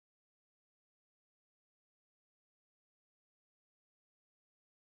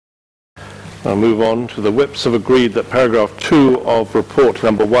I'll move on to the whips have agreed that paragraph 2 of report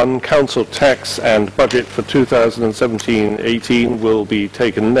number 1, council tax and budget for 2017-18 will be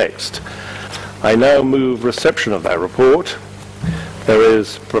taken next. I now move reception of that report. There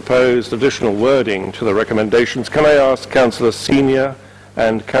is proposed additional wording to the recommendations. Can I ask Councillor Senior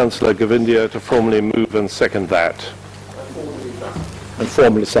and Councillor Govindia to formally move and second that? And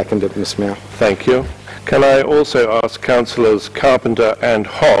formally seconded, Mr. Mayor. Thank you. Can I also ask Councillors Carpenter and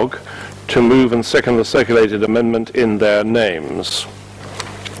Hogg to move and second the circulated amendment in their names?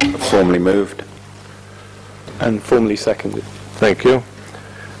 Formally moved. And formally seconded. Thank you.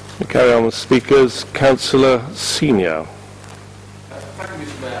 We carry on with speakers. Councillor Senior. Thank you,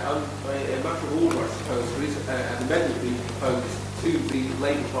 Mr. Mayor. A matter of order, I suppose, there is an amendment being proposed to the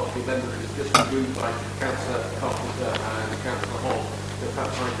Labour Party amendment that was just moved by Councillor Carpenter and Councillor Hogg. So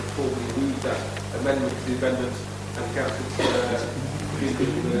perhaps I could formally move that amendment to the amendment and Councillor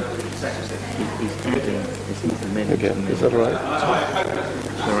Again, is that all right?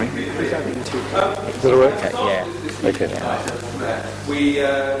 Sorry? Is that all right? Yeah. Okay. We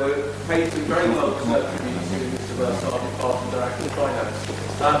were paid to very well contributions to Mr. Bursard, Department Director of Finance.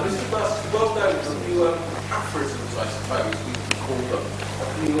 Mr. Bursard, well known for a few aphorisms, I suppose we can call them. A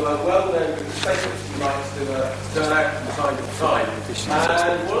few well-known statements he likes to turn out from time to time.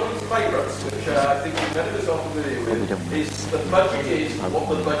 And one of his favourites, which I think many of us are familiar with, is the budget is what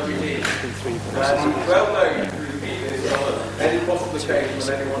the budget is. And he's well known to repeat this on any possible occasion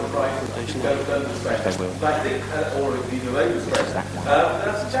when anyone tries to go underspend. And I think, or indeed an overspend.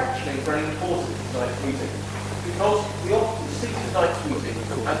 That's actually very important in tonight's meeting. Because we often see tonight's meeting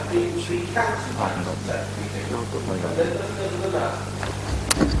as being the council meeting. And then other than that.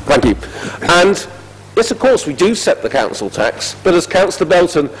 Thank you. And yes, of course, we do set the council tax, but as Councillor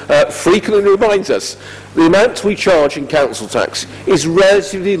Belton frequently reminds us, the amount we charge in council tax is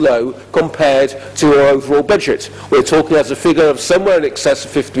relatively low compared to our overall budget. We're talking as a figure of somewhere in excess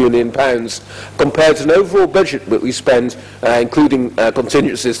of £50 million compared to an overall budget that we spend, including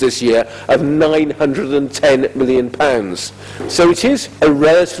contingencies this year, of £910 million. So it is a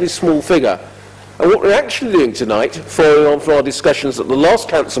relatively small figure. And what we're actually doing tonight, following on from our discussions at the last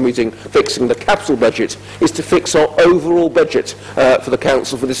council meeting fixing the capital budget, is to fix our overall budget for the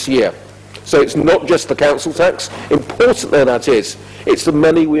council for this year. So it's not just the council tax, important though that is, it's the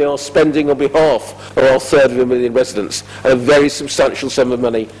money we are spending on behalf of our 1/3 million residents, and a very substantial sum of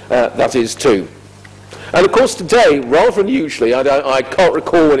money that is too. And of course today, rather unusually, I can't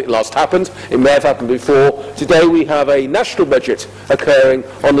recall when it last happened, it may have happened before, today we have a national budget occurring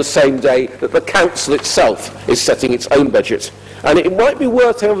on the same day that the council itself is setting its own budget. And it might be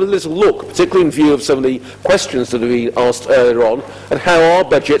worth having a little look, particularly in view of some of the questions that have been asked earlier on, at how our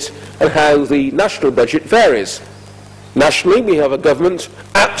budget and how the national budget varies. Nationally, we have a government,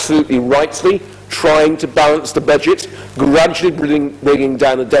 absolutely rightly, trying to balance the budget, gradually bringing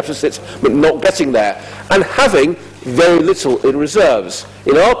down the deficit, but not getting there, and having very little in reserves.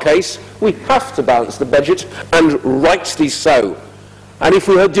 In our case, we have to balance the budget, and rightly so. And if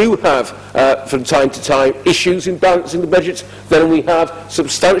we do have, from time to time, issues in balancing the budget, then we have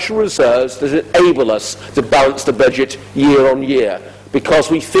substantial reserves that enable us to balance the budget year on year, because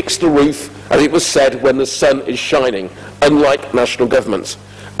we fix the roof, as it was said, when the sun is shining, unlike national governments.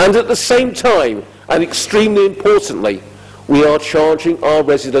 And at the same time, and extremely importantly, we are charging our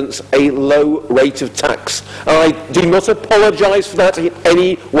residents a low rate of tax. And I do not apologise for that in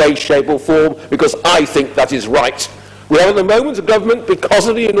any way, shape or form, because I think that is right. We have at the moment a government, because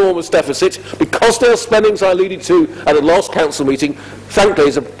of the enormous deficit, because their spending, as I alluded to at the last council meeting, frankly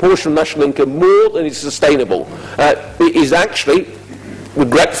is a proportion of national income more than is sustainable. It is actually,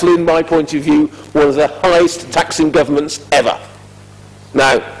 regretfully in my point of view, one of the highest taxing governments ever.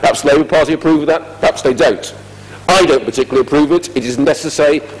 Now, perhaps the Labour Party approve of that, perhaps they don't. I don't particularly approve it, it is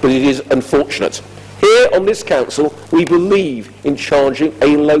necessary, but it is unfortunate. Here on this council, we believe in charging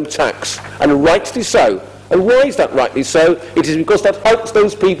a low tax, and rightly so. And why is that rightly so? It is because that helps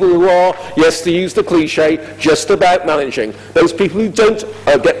those people who are, yes, to use the cliche, just about managing. Those people who don't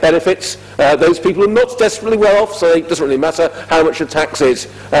get benefits, those people who are not desperately well off, so it doesn't really matter how much the tax is,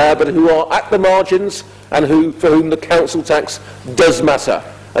 but who are at the margins and for whom the council tax does matter.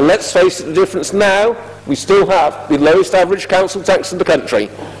 And let's face it, the difference now, we still have the lowest average council tax in the country.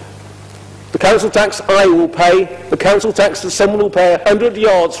 The council tax I will pay, the council tax that someone will pay 100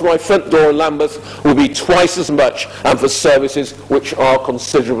 yards from my front door in Lambeth will be twice as much, and for services which are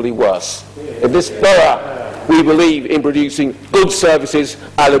considerably worse. In this borough, we believe in producing good services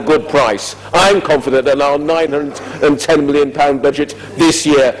at a good price. I am confident that our £910 million budget this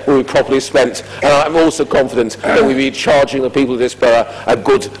year will be properly spent, and I am also confident that we will be charging the people of this borough a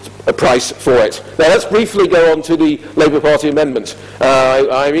good a price for it. Now let's briefly go on to the Labour Party amendment.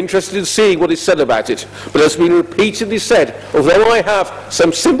 I'm interested in seeing what is said about it, but as has been repeatedly said, although I have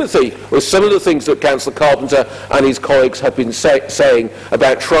some sympathy with some of the things that Councillor Carpenter and his colleagues have been saying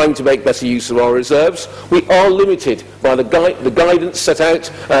about trying to make better use of our reserves, we are limited by the guidance set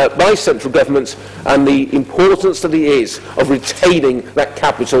out by central government and the importance that it is of retaining that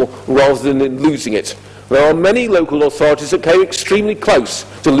capital rather than losing it. There are many local authorities that came extremely close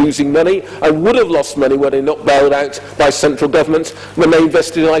to losing money and would have lost money were they not bailed out by central government when they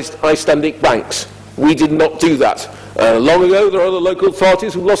invested in Icelandic banks. We did not do that. Long ago, there are other local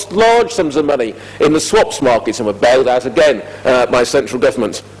authorities who lost large sums of money in the swaps markets and were bailed out again by central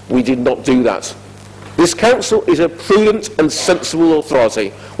government. We did not do that. This council is a prudent and sensible authority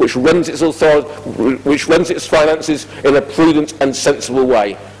which runs its finances in a prudent and sensible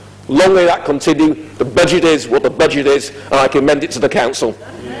way. Long may that continue. The budget is what the budget is, and I commend it to the council.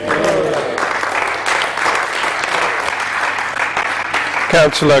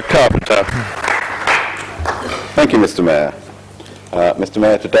 Councillor Carpenter. Thank you, Mr. Mayor. Mr.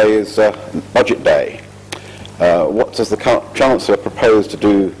 Mayor, today is budget day. What does the Chancellor propose to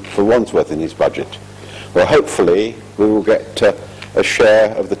do for Wandsworth in his budget? Well, hopefully we will get a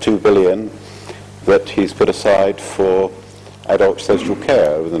share of the £2 billion that he's put aside for adult social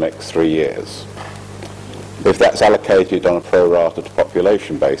care over the next 3 years. If that's allocated on a pro-rata to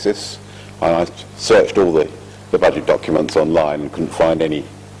population basis, and I searched all the budget documents online and couldn't find any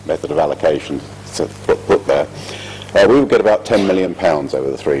method of allocation to put there, we will get about £10 million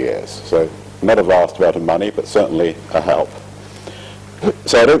over the 3 years. So not a vast amount of money, but certainly a help.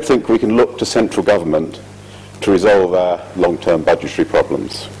 So I don't think we can look to central government to resolve our long-term budgetary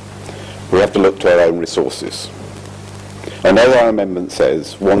problems. We have to look to our own resources. And as our amendment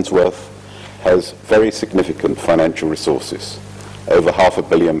says, Wandsworth has very significant financial resources, over £500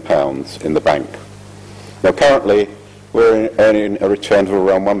 million in the bank. Now currently we're earning a return of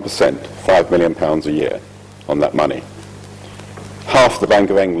around 1%, £5 million a year on that money. Half the Bank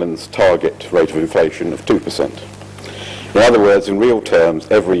of England's target rate of inflation of 2%. In other words, in real terms,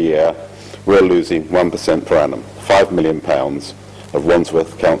 every year we're losing 1% per annum, £5 million of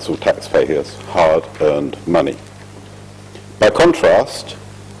Wandsworth Council taxpayers' hard-earned money. By contrast,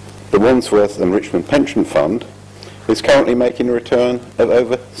 the Wandsworth and Richmond Pension Fund is currently making a return of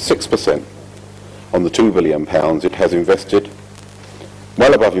over 6% on the £2 billion it has invested,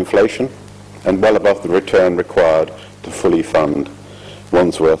 well above inflation and well above the return required to fully fund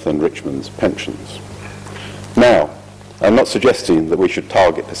Wandsworth and Richmond's pensions. Now, I'm not suggesting that we should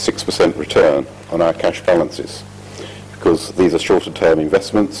target a 6% return on our cash balances, because these are shorter-term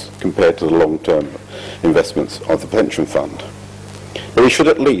investments compared to the long-term investments of the pension fund. But we should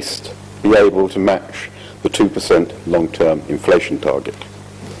at least be able to match the 2% long-term inflation target.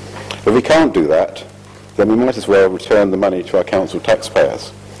 If we can't do that, then we might as well return the money to our council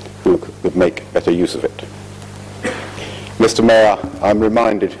taxpayers, who could make better use of it. Mr. Mayor, I'm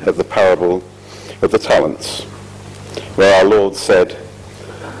reminded of the parable of the talents, where our Lord said,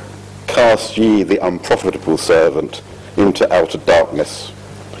 "Cast ye the unprofitable servant into outer darkness.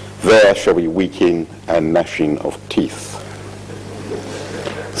 There shall be weeping and gnashing of teeth."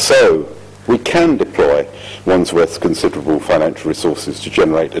 So, we can deploy Wandsworth's considerable financial resources to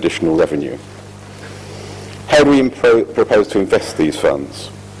generate additional revenue. How do we propose to invest these funds?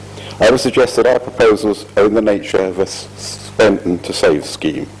 I would suggest that our proposals are in the nature of a spend and to save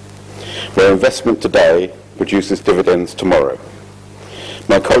scheme, where investment today produces dividends tomorrow.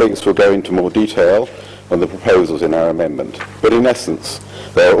 My colleagues will go into more detail on the proposals in our amendment, but in essence,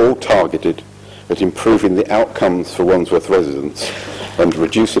 they are all targeted at improving the outcomes for Wandsworth residents and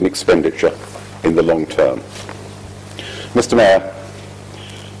reducing expenditure in the long term. Mr. Mayor,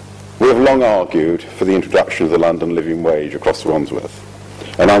 we have long argued for the introduction of the London living wage across Wandsworth,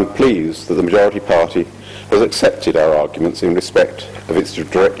 and I'm pleased that the majority party has accepted our arguments in respect of its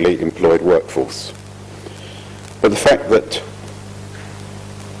directly employed workforce. But the fact that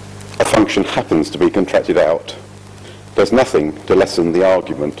a function happens to be contracted out does nothing to lessen the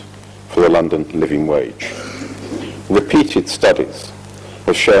argument for the London living wage. Repeated studies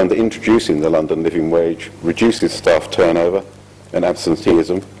have shown that introducing the London living wage reduces staff turnover and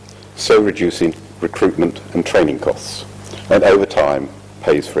absenteeism, so reducing recruitment and training costs, and over time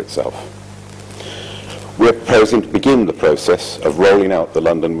pays for itself. We are proposing to begin the process of rolling out the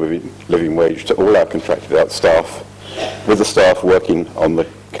London living wage to all our contracted out staff, with the staff working on the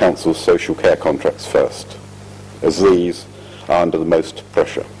council's social care contracts first, as these are under the most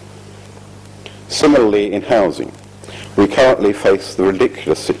pressure. Similarly, in housing, we currently face the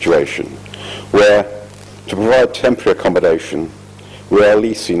ridiculous situation where, to provide temporary accommodation, we are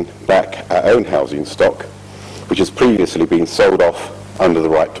leasing back our own housing stock, which has previously been sold off under the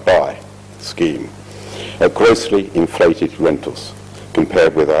Right to Buy scheme, at grossly inflated rentals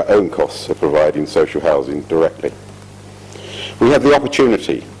compared with our own costs of providing social housing directly. We have the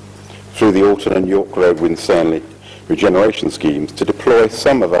opportunity, through the Alton and York Road Winstanley regeneration schemes, to deploy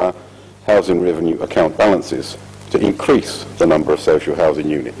some of our housing revenue account balances to increase the number of social housing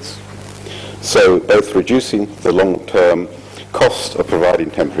units. So both reducing the long-term cost of providing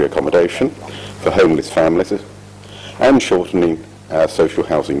temporary accommodation for homeless families and shortening our social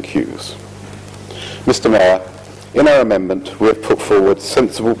housing queues. Mr. Mayor, in our amendment we have put forward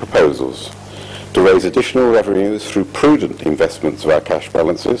sensible proposals to raise additional revenues through prudent investments of our cash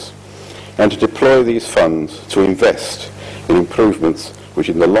balances and to deploy these funds to invest in improvements which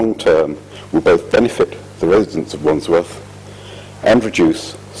in the long term will both benefit the residents of Wandsworth and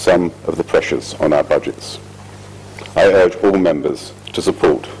reduce some of the pressures on our budgets. I urge all members to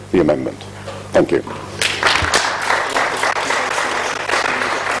support the amendment. Thank you.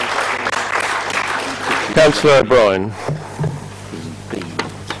 Councillor O'Brien.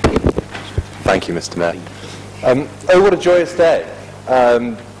 Thank you, Mr. Mayor. Oh, what a joyous day.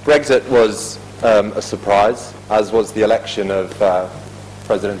 Brexit was a surprise, as was the election of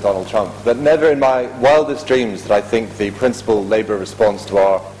President Donald Trump. But never in my wildest dreams did I think the principal Labour response to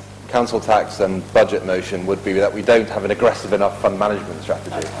our council tax and budget motion would be that we don't have an aggressive enough fund management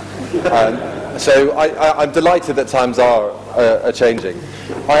strategy. So I'm delighted that times are changing.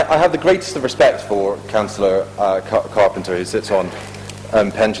 I have the greatest of respect for Councillor Carpenter, who sits on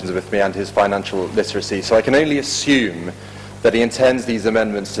pensions with me, and his financial literacy, so I can only assume that he intends these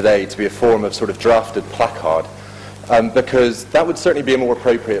amendments today to be a form of sort of drafted placard, because that would certainly be a more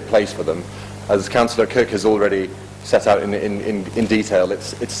appropriate place for them. As Councillor Cook has already set out in detail,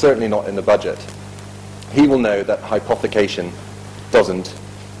 it's certainly not in the budget. He will know that hypothecation doesn't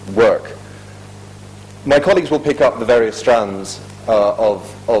work. My colleagues will pick up the various strands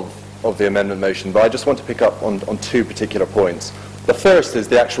of the amendment motion, but I just want to pick up on two particular points. The first is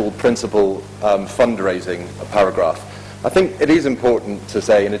the actual principal fundraising paragraph. I think it is important to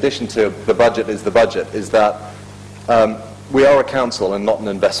say, in addition to the budget, is that we are a council and not an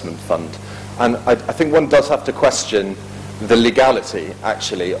investment fund. And I think one does have to question the legality,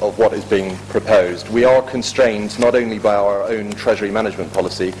 actually, of what is being proposed. We are constrained not only by our own Treasury management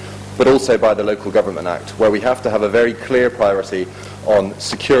policy, but also by the Local Government Act, where we have to have a very clear priority on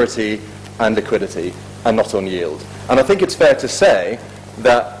security and liquidity, and not on yield. And I think it's fair to say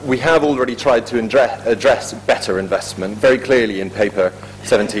that we have already tried to address better investment very clearly in paper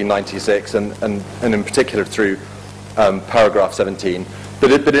 1796 and in particular through paragraph 17,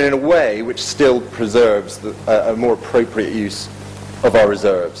 but in a way which still preserves a more appropriate use of our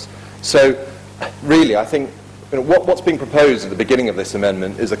reserves. So really, I think what's being proposed at the beginning of this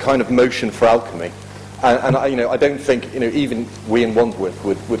amendment is a kind of motion for alchemy. And I don't think even we in Wandsworth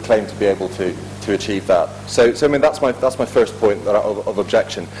would claim to be able to achieve that. So I mean that's my first point of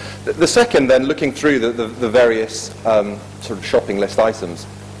objection. The second, then, looking through the various sort of shopping list items,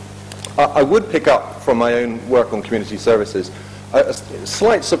 I would pick up from my own work on community services a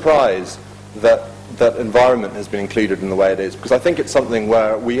slight surprise that environment has been included in the way it is, because I think it's something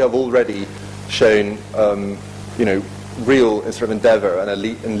where we have already shown real sort of endeavour and a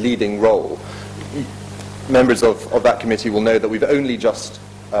leading role. Members of that committee will know that we've only just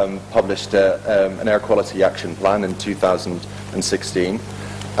published an air quality action plan in 2016.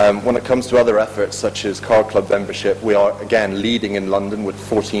 When it comes to other efforts such as car club membership, we are again leading in London with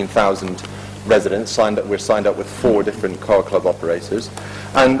 14,000 residents. We're signed up with 4 different car club operators.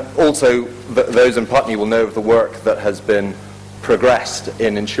 And also those in Putney will know of the work that has been progressed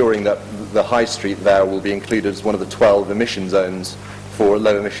in ensuring that the high street there will be included as one of the 12 emission zones for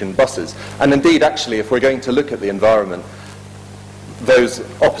low emission buses. And indeed, actually, if we're going to look at the environment, those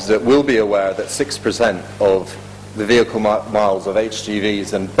opposite will be aware that 6% of the vehicle miles of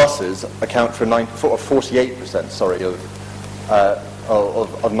HGVs and buses account for 48%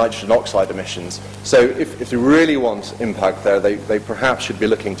 of nitrogen oxide emissions. So if they really want impact there, they perhaps should be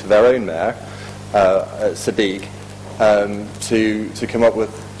looking to their own mayor, Sadiq, to come up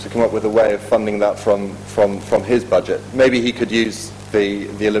with a way of funding that from his budget. Maybe he could use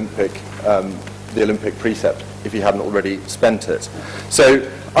the Olympic precept if he hadn't already spent it. So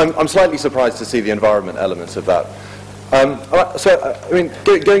I'm slightly surprised to see the environment elements of that.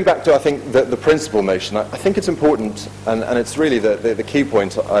 Going back to, I think, the principal motion, I think it's important, and it's really the key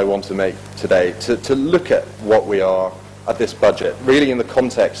point I want to make today, to look at what we are at this budget, really in the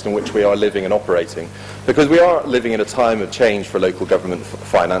context in which we are living and operating. Because we are living in a time of change for local government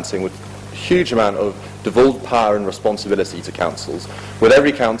financing, with huge amount of devolved power and responsibility to councils, with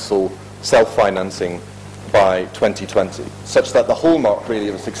every council self-financing by 2020, such that the hallmark really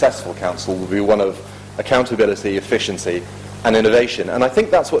of a successful council will be one of accountability, efficiency and innovation. And I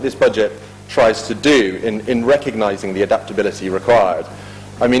think that's what this budget tries to do in recognising the adaptability required.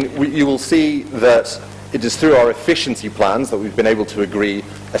 I mean, you will see that it is through our efficiency plans that we've been able to agree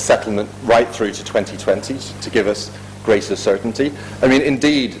a settlement right through to 2020 to give us greater certainty. I mean,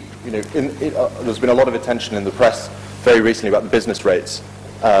 indeed, you know, there's been a lot of attention in the press very recently about the business rates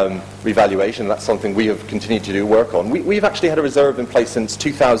revaluation. That's something we have continued to do work on. We've actually had a reserve in place since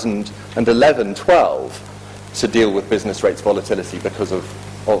 2011-12 to deal with business rates volatility because of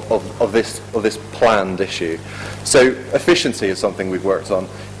this planned issue. So efficiency is something we've worked on.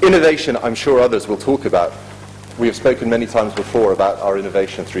 Innovation, I'm sure others will talk about. We have spoken many times before about our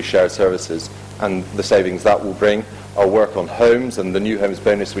innovation through shared services and the savings that will bring. Our work on homes and the new homes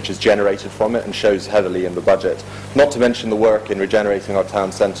bonus which is generated from it and shows heavily in the budget. Not to mention the work in regenerating our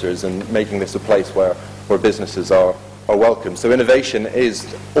town centres and making this a place where businesses are welcome. So innovation is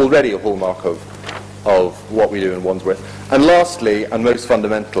already a hallmark of what we do in Wandsworth. And lastly, and most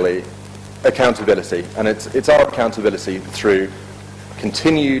fundamentally, accountability. And it's our accountability through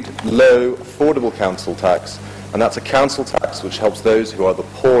continued low, affordable council tax. And that's a council tax which helps those who are the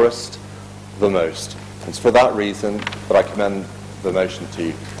poorest the most. It's for that reason that I commend the motion to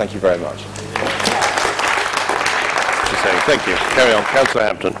you. Thank you very much. Thank you. Carry on. Councillor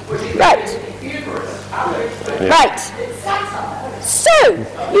Hampton. Right. Right. So,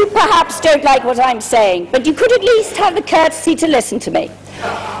 you perhaps don't like what I'm saying, but you could at least have the courtesy to listen to me.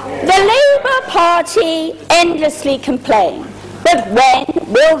 The Labour Party endlessly complain, but when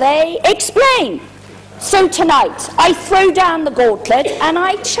will they explain? So tonight, I throw down the gauntlet and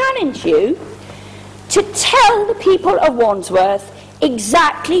I challenge you to tell the people of Wandsworth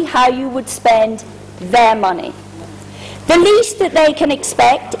exactly how you would spend their money. The least that they can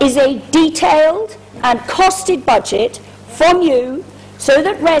expect is a detailed and costed budget from you so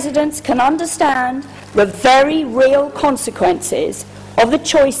that residents can understand the very real consequences of the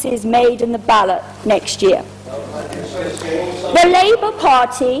choices made in the ballot next year. The Labour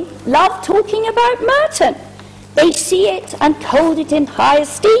Party love talking about Merton. They see it and hold it in high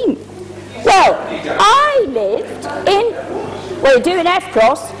esteem. Well, I lived in, well, doing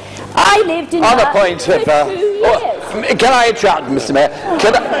F-Cross, I lived in On the Merton point for of, 2 years. can I interrupt, Mr. Mayor?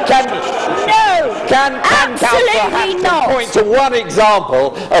 Can Councillor Hampton point to one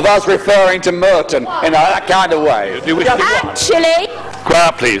example of us referring to Merton in that kind of way? Actually,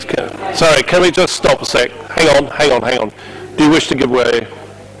 Quiet, please. Sorry, can we just stop a sec? Hang on. Do you wish to give way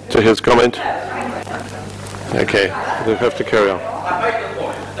to his comment? Okay, we'll have to carry on.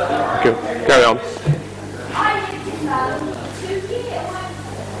 Carry on.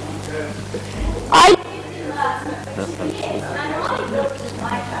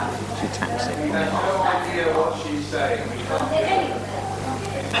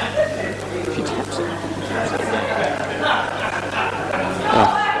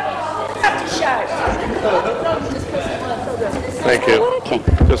 Thank you.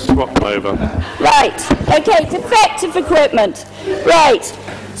 Just swap them over. right, okay, defective equipment. Right,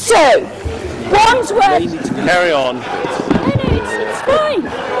 so, Wandsworth... Carry on. No, it's fine.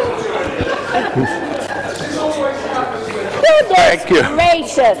 Goodness Thank you.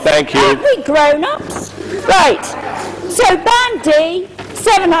 gracious. Thank you. Have we grown-ups? Right, so Band D,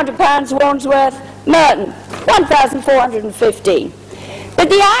 £700 Wandsworth, Merton, 1,415. But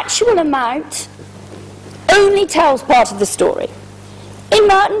the actual amount only tells part of the story. In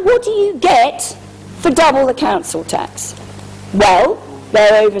Merton, what do you get for double the council tax? Well,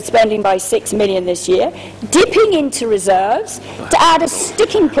 they're overspending by £6 million this year, dipping into reserves to add a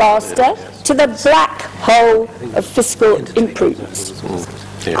sticking plaster to the black hole of fiscal improvements.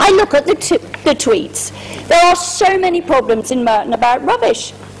 I look at the tweets. There are so many problems in Merton about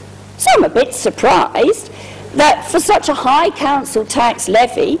rubbish. So I'm a bit surprised that for such a high council tax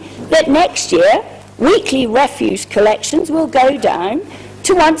levy, that next year weekly refuse collections will go down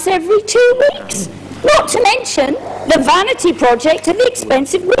to once every 2 weeks. Not to mention the vanity project of the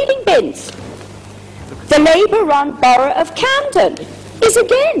expensive wheeling bins. The Labour-run borough of Camden is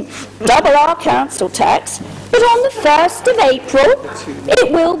again double our council tax, but on the 1st of April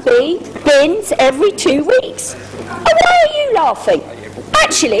it will be bins every 2 weeks. And why are you laughing?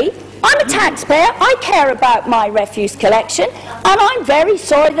 Actually, I'm a taxpayer, I care about my refuse collection, and I'm very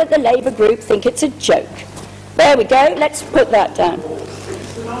sorry that the Labour group think it's a joke. There we go, let's put that down.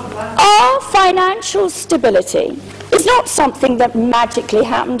 Our financial stability is not something that magically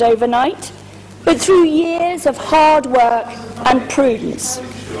happened overnight, but through years of hard work and prudence.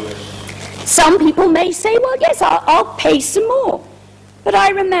 Some people may say, well, yes, I'll pay some more. But I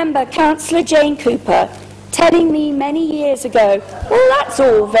remember Councillor Jane Cooper telling me many years ago, well, that's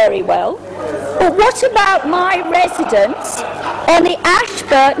all very well, but what about my residents on the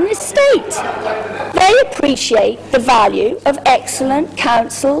Ashburton estate? They appreciate the value of excellent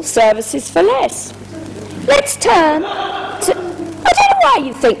council services for less. Let's turn to... I don't know why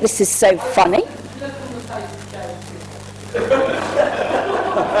you think this is so funny.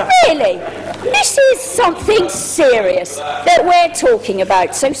 Really? This is something serious that we're talking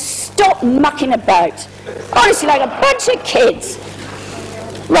about, so stop mucking about. Honestly, like a bunch of kids.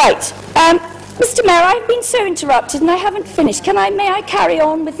 Right. Mr. Mayor, I've been so interrupted and I haven't finished. May I carry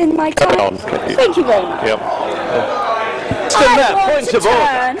on within my time? Carry on. Thank you very much. Yep.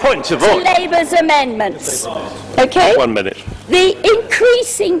 Point of order. Labour's amendments. Okay? 1 minute. We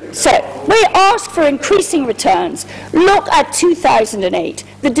ask for increasing returns. Look at 2008,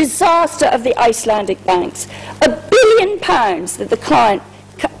 the disaster of the Icelandic banks. £1 billion that the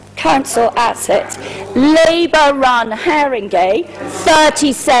council assets. Labour-run Haringey,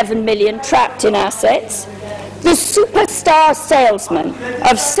 37 million trapped in assets. The superstar salesman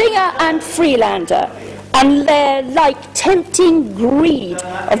of Singer and Freelander, and their tempting greed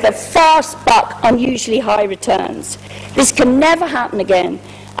of the fast buck unusually high returns. This can never happen again,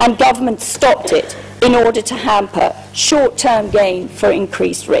 and government stopped it in order to hamper short-term gain for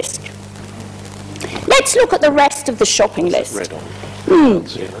increased risk. Let's look at the rest of the shopping list.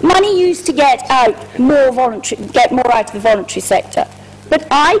 Money used to get more out of the voluntary sector. But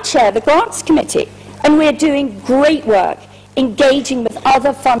I chair the Grants Committee, and we're doing great work engaging with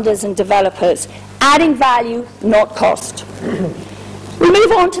other funders and developers, adding value, not cost. We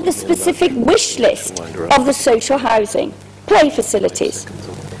move on to the specific wish list of the social housing, play facilities.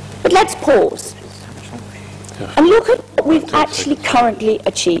 But let's pause and look at what we've actually currently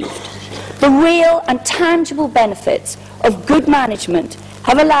achieved. The real and tangible benefits of good management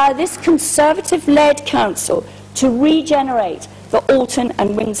have allowed this Conservative-led council to regenerate the Alton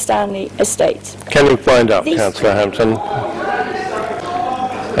and Winstanley estates. Can you find out, Councillor Hampton?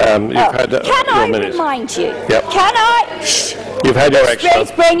 You've had can I minute. remind you? Yep. Can I? Shh. You've had your extra.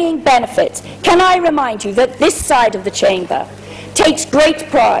 It's bringing benefits. Can I remind you that this side of the chamber takes great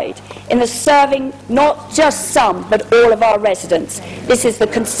pride in the serving not just some but all of our residents. This is the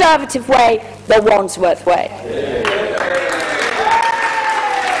Conservative way, the Wandsworth way.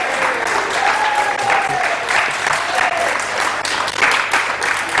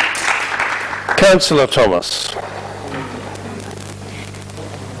 Councillor Thomas.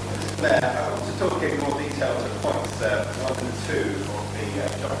 Mayor, I want to talk in more detail to points 1 and 2 of the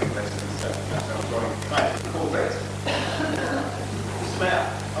shopping list and I'm drawing trying to incorporate. Mr. Mayor,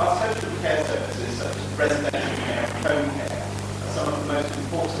 our social care services such as residential care and home care are some of the most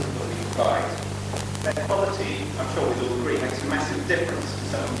important that we provide. Their quality, I'm sure we'd all agree, makes a massive difference to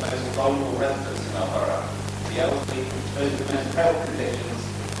some of the most vulnerable residents in our borough. The elderly, those with mental health conditions,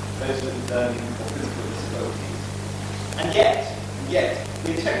 those with learning or physical disabilities. And yet,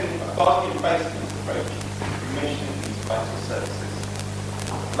 we're taking a bargain-basement approach to commissioning these vital services.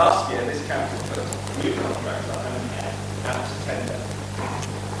 Last year, this council put new contracts on home care out to tender.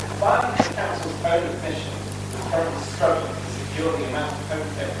 By the council's own admission, we're currently struggling to secure the amount of home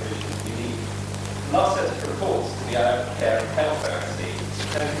care provisions we need. The last set of reports to the Care and Health OSC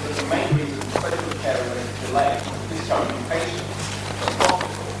shows that the main reason for social care-related delay is discharging patients from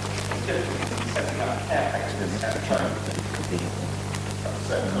hospital is difficulties in setting up care packages at home.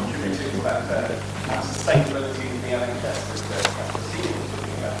 So contributing to that sustainability in the NHS that Councillor Senior was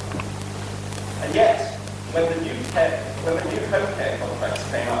talking about. And yet, when the new home care contracts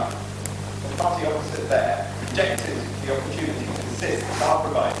came up, the party opposite there rejected the opportunity to insist that our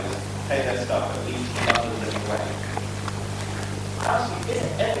providers pay their staff at least another living wage. Actually, is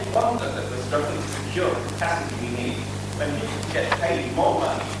it any wonder that we're struggling to secure the capacity we need when people get paid more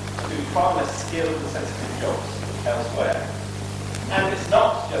money to do far less skilled and sensitive jobs elsewhere? And it's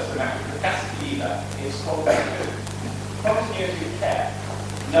not just a matter of capacity either, it's what they do. Continuity of care,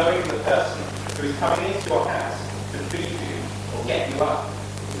 knowing the person who is coming into your house to feed you or get you up,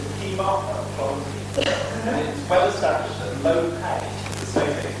 is a key marker of quality. And it's well established that low pay is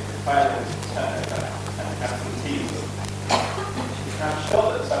associated with violent turnover and absenteeism. I'm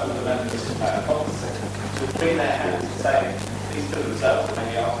sure that some of the members of the opposite would bring their hands and say, these to themselves and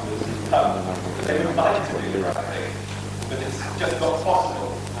maybe afterwards come, but they would like to do the right thing. But it's just not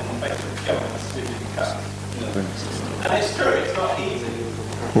possible in the face of government's stupid cuts. And it's true, it's not easy,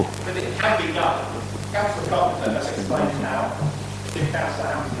 but it can be done. Councillor Carpenter has explained how. If Councillor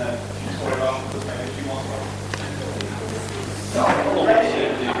Hampton sorry, afterwards, maybe she wants one.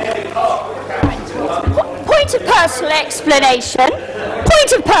 Already, nearly half personal explanation.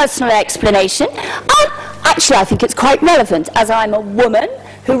 Actually, I think it's quite relevant, as I'm a woman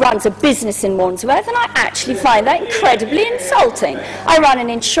who runs a business in Wandsworth, and I actually find that incredibly insulting. I run an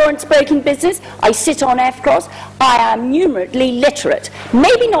insurance broking business, I sit on FCROS, I am numerically literate.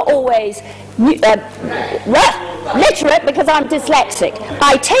 Maybe not always literate because I'm dyslexic.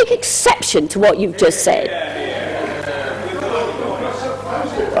 I take exception to what you've just said.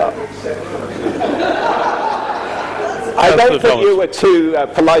 I don't think you were too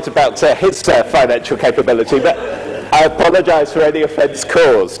polite about his financial capability, but I apologise for any offence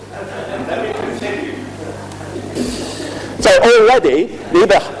caused. So already,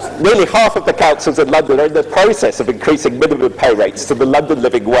 nearly half of the councils in London are in the process of increasing minimum pay rates to the London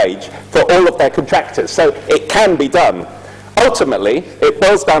living wage for all of their contractors, so it can be done. Ultimately, it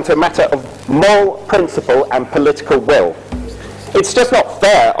boils down to a matter of moral principle and political will. It's just not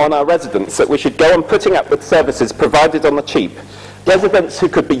fair on our residents that we should go on putting up with services provided on the cheap. Residents who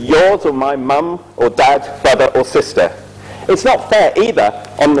could be yours or my mum or dad, brother or sister. It's not fair either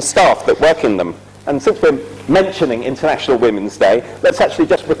on the staff that work in them. And since we're mentioning International Women's Day, let's actually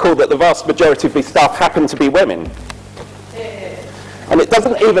just recall that the vast majority of these staff happen to be women. And it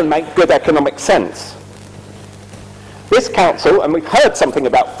doesn't even make good economic sense. This council, and we've heard something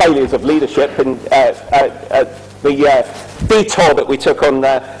about failures of leadership in the detour that we took on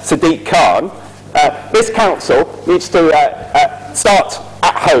Sadiq Khan, this council needs to start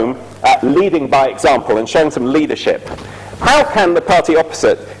at home, leading by example and showing some leadership. How can the party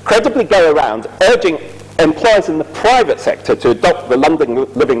opposite credibly go around urging employers in the private sector to adopt the London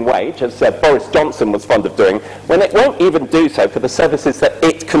living wage, as Boris Johnson was fond of doing, when it won't even do so for the services that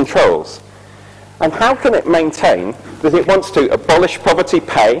it controls? And how can it maintain that it wants to abolish poverty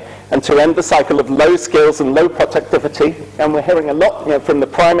pay and to end the cycle of low skills and low productivity, and we're hearing a lot from the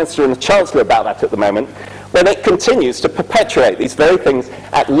Prime Minister and the Chancellor about that at the moment, when it continues to perpetuate these very things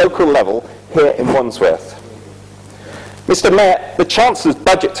at local level here in Wandsworth? Mr. Mayor, the Chancellor's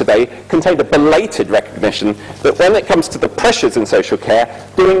budget today contained a belated recognition that when it comes to the pressures in social care,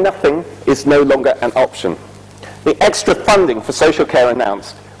 doing nothing is no longer an option. The extra funding for social care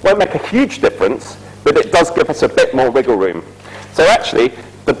announced won't make a huge difference, but it does give us a bit more wiggle room. So actually,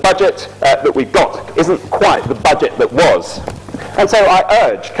 the budget that we've got isn't quite the budget that was. And so I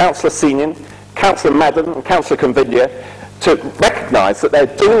urge Councillor Senior, Councillor Madden and Councillor Convidia to recognise that their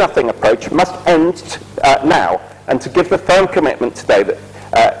do-nothing approach must end now, and to give the firm commitment today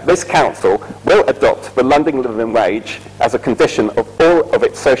that this council will adopt the London living wage as a condition of all of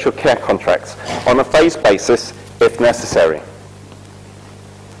its social care contracts on a phased basis if necessary.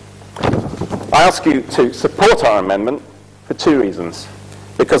 I ask you to support our amendment for two reasons.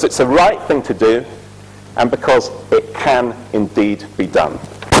 Because it's the right thing to do, and because it can indeed be done.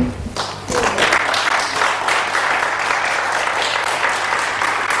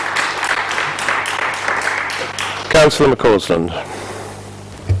 Councillor McCausland.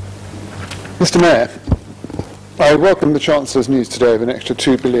 Mr. Mayor, I welcome the Chancellor's news today of an extra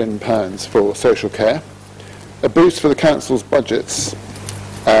 £2 billion for social care, a boost for the Council's budgets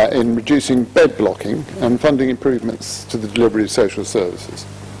in reducing bed blocking and funding improvements to the delivery of social services.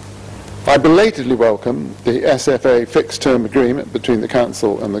 I belatedly welcome the SFA fixed-term agreement between the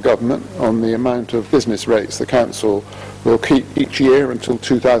Council and the Government on the amount of business rates the Council will keep each year until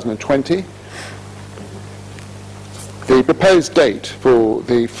 2020. The proposed date for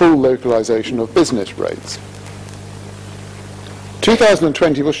the full localisation of business rates.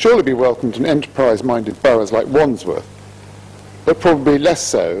 2020 will surely be welcomed in enterprise-minded boroughs like Wandsworth, but probably less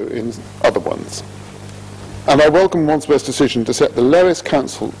so in other ones. And I welcome Wandsworth's decision to set the lowest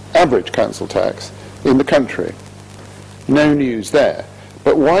average council tax in the country. No news there,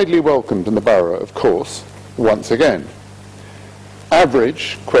 but widely welcomed in the borough, of course, once again.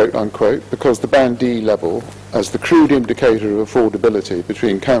 Average, quote unquote, because the Band D level, as the crude indicator of affordability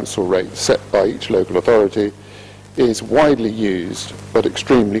between council rates set by each local authority, is widely used but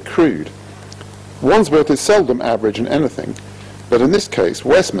extremely crude. Wandsworth is seldom average in anything, but in this case,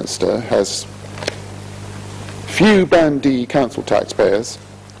 Westminster has few Band D council taxpayers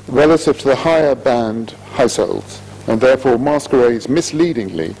relative to the higher band households, and therefore masquerades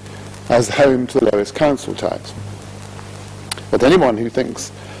misleadingly as home to the lowest council tax. But anyone who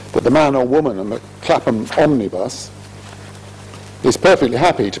thinks that the man or woman on the Clapham omnibus is perfectly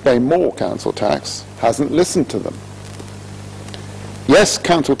happy to pay more council tax hasn't listened to them. Yes,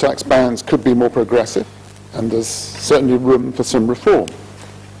 council tax bands could be more progressive, and there's certainly room for some reform.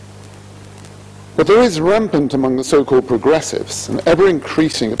 But there is rampant among the so-called progressives an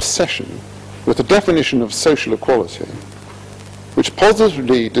ever-increasing obsession with the definition of social equality, which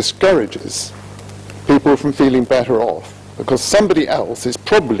positively discourages people from feeling better off, because somebody else is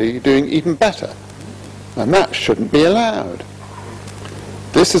probably doing even better, and that shouldn't be allowed.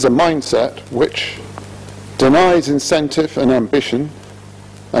 This is a mindset which denies incentive and ambition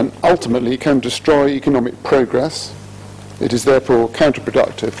and ultimately can destroy economic progress. It is therefore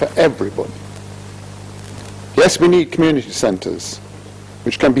counterproductive for everybody. Yes, we need community centres,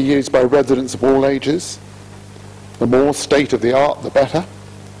 which can be used by residents of all ages. The more state-of-the-art, the better.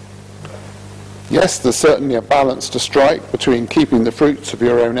 Yes, there's certainly a balance to strike between keeping the fruits of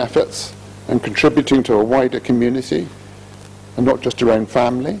your own efforts and contributing to a wider community, and not just your own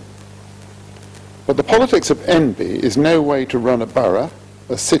family. But the politics of envy is no way to run a borough,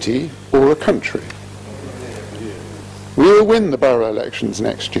 a city, or a country. We will win the borough elections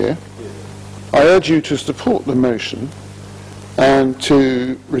next year. I urge you to support the motion and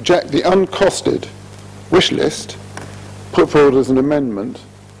to reject the uncosted wish list put forward as an amendment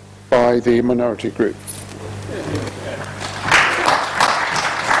by the minority group.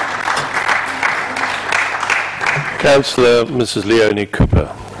 Councillor Mrs Leonie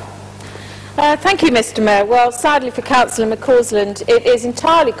Cooper. Thank you, Mr Mayor. Well, sadly for Councillor McCausland, it is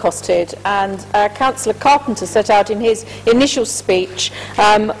entirely costed, and Councillor Carpenter set out in his initial speech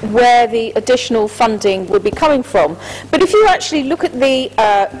where the additional funding would be coming from. But if you actually look at the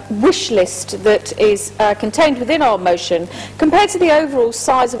wish list that is contained within our motion, compared to the overall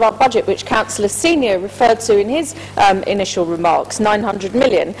size of our budget, which Councillor Senior referred to in his initial remarks, 900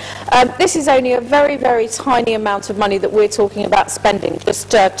 million, this is only a very, very tiny amount of money that we're talking about spending, just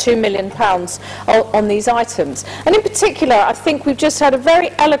 £2 million on these items. And in particular, I think we've just had a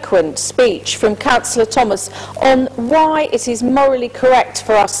very eloquent speech from Councillor Thomas on why it is morally correct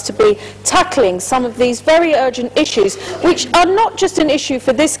for us to be tackling some of these very urgent issues, which are not just an issue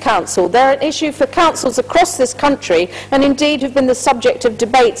for this council, they're an issue for councils across this country, and indeed have been the subject of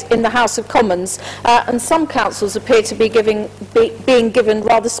debate in the House of Commons, and some councils appear to be being given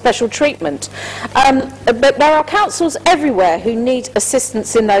rather special treatment. But there are councils everywhere who need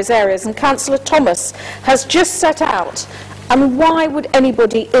assistance in those areas, and Councillor Thomas has just set out. And why would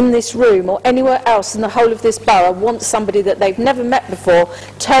anybody in this room or anywhere else in the whole of this borough want somebody that they've never met before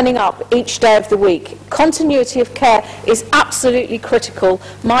turning up each day of the week? Continuity of care is absolutely critical.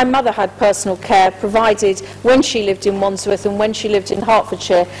 My mother had personal care provided when she lived in Wandsworth and when she lived in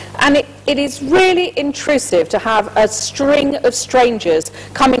Hertfordshire, and it is really intrusive to have a string of strangers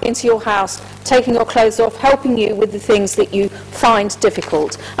coming into your house, taking your clothes off, helping you with the things that you find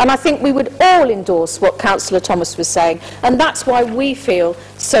difficult. And I think we would all endorse what Councillor Thomas was saying, and that's why we feel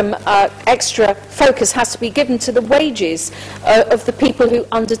some extra focus has to be given to the wages of the people who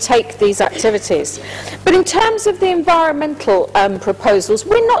undertake these activities. But in terms of the environmental proposals,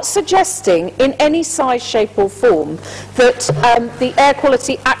 we're not suggesting in any size, shape or form that the Air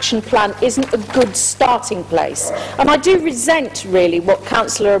Quality Action Plan isn't a good starting place. And I do resent really what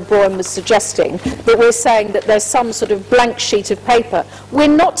Councillor O'Brien was suggesting, that we're saying that there's some sort of blank sheet of paper. We're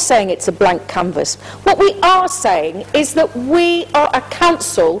not saying it's a blank canvas. What we are saying is that we are a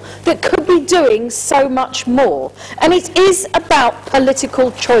council that could be doing so much more. And it is about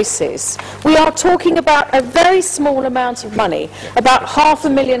political choices. We are talking about a very small amount of money, about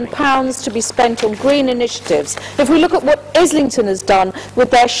 £500,000 to be spent on green initiatives. If we look at what Islington has done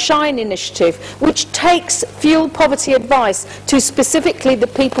with their Shine initiative, which takes fuel poverty advice to specifically the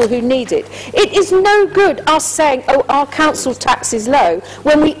people who need it, it is no good us saying, oh, our council tax is low,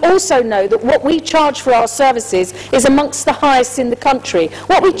 when we also know that what we charge for our services is amongst the highest in the country.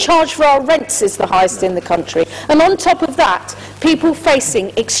 What we charge for our rents is the highest in the country. And on top of that, people facing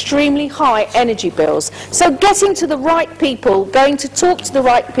extremely high energy bills. So getting to the right people, going to talk to the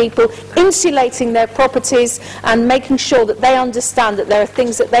right people, insulating their properties and making sure that they understand that there are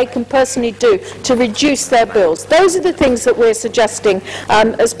things that they can personally do to reduce their bills. Those are the things that we're suggesting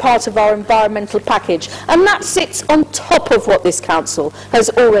as part of our environmental package. And that sits on top of what this council has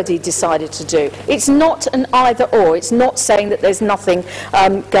already decided to do. It's not an either or. It's not saying that there's nothing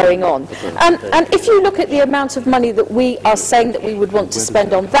going on. And if you look at the amount of money that we are saying that we would want to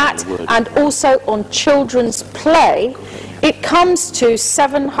spend on that and also on children's play, it comes to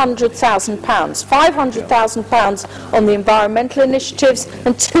 £700,000, £500,000 on the environmental initiatives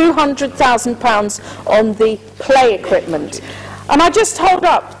and £200,000 on the play equipment. And I just hold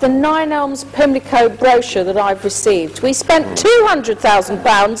up the Nine Elms Pimlico brochure that I've received. We spent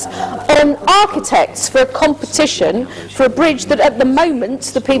 £200,000 on architects for a competition for a bridge that at the moment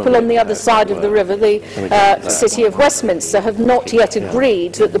the people on the other side of the river, the City of Westminster, have not yet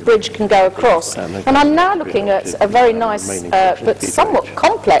agreed that the bridge can go across. And I'm now looking at a very nice but somewhat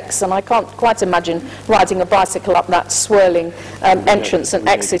complex, and I can't quite imagine riding a bicycle up that swirling entrance and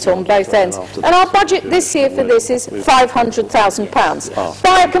exit on both ends. And our budget this year for this is £500,000.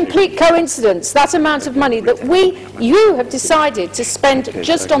 By a complete coincidence, that amount of money that you have decided to spend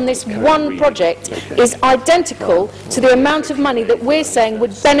just on this one project is identical to the amount of money that we're saying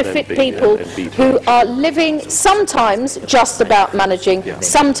would benefit people who are living sometimes just about managing,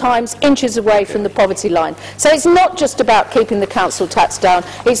 sometimes inches away from the poverty line. So it's not just about keeping the council tax down,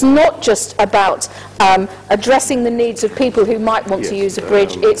 it's not just about addressing the needs of people who might want to use a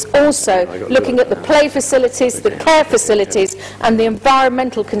bridge, it's also looking at the play facilities, the care facilities and the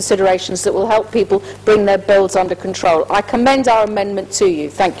environmental considerations that will help people bring their bills under control. I commend our amendment to you.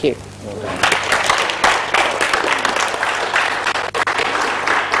 Thank you.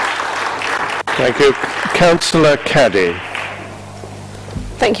 Thank you. Councillor Caddy.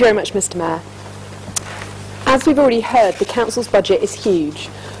 Thank you very much, Mr. Mayor. As we've already heard, the council's budget is huge.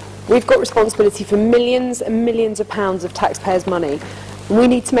 We've got responsibility for millions and millions of pounds of taxpayers' money, and we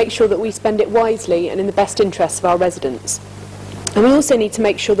need to make sure that we spend it wisely and in the best interests of our residents. And we also need to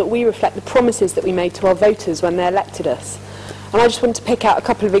make sure that we reflect the promises that we made to our voters when they elected us. And I just want to pick out a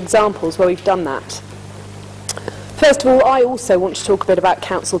couple of examples where we've done that. First of all, I also want to talk a bit about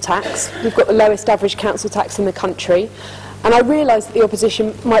council tax. We've got the lowest average council tax in the country. And I realise that the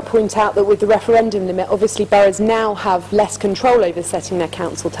opposition might point out that with the referendum limit, obviously boroughs now have less control over setting their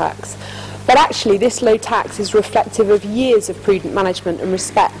council tax. But actually, this low tax is reflective of years of prudent management and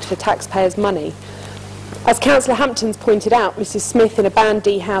respect for taxpayers' money. As Councillor Hampton's pointed out, Mrs Smith in a Band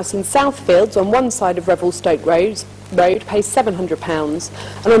D house in Southfields on one side of Revelstoke Road pays £700,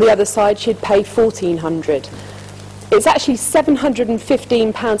 and on the other side she'd pay £1,400. It's actually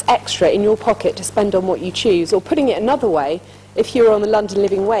 £715 extra in your pocket to spend on what you choose, or putting it another way, if you're on the London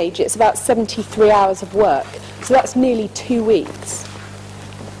Living Wage, it's about 73 hours of work, so that's nearly 2 weeks.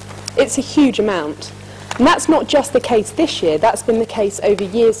 It's a huge amount, and that's not just the case this year, that's been the case over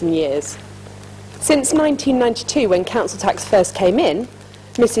years and years. Since 1992, when council tax first came in,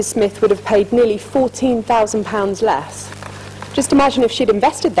 Mrs Smith would have paid nearly £14,000 less. Just imagine if she'd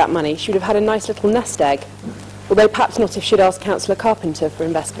invested that money, she would have had a nice little nest egg. Although perhaps not if she'd asked Councillor Carpenter for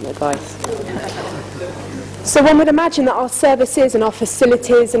investment advice. So one would imagine that our services and our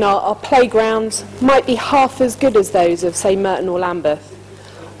facilities and our playgrounds might be half as good as those of, say, Merton or Lambeth.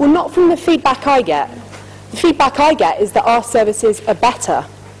 Well, not from the feedback I get. The feedback I get is that our services are better.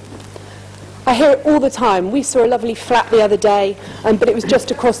 I hear it all the time. We saw a lovely flat the other day, but it was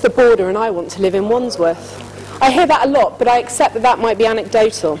just across the border and I want to live in Wandsworth. I hear that a lot, but I accept that that might be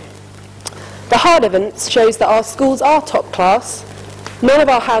anecdotal. The hard evidence shows that our schools are top class, none of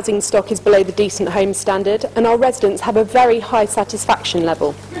our housing stock is below the decent home standard, and our residents have a very high satisfaction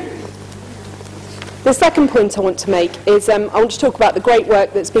level. The second point I want to make is I want to talk about the great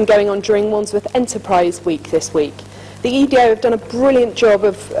work that's been going on during Wandsworth Enterprise Week this week. The EDO have done a brilliant job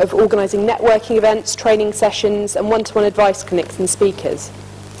of organising networking events, training sessions and one-to-one advice clinics and speakers.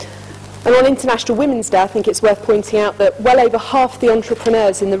 And on International Women's Day, I think it's worth pointing out that well over half the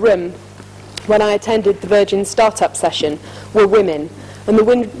entrepreneurs in the room when I attended the Virgin Startup session were women, and the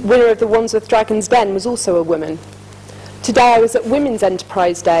winner of the Wandsworth Dragon's Den was also a woman. Today I was at Women's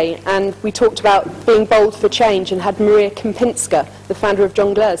Enterprise Day and we talked about being bold for change and had Maria Kempinska, the founder of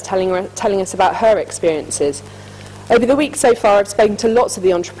Jongleurs, telling us about her experiences. Over the week so far I've spoken to lots of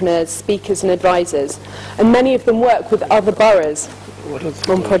the entrepreneurs, speakers and advisors, and many of them work with other boroughs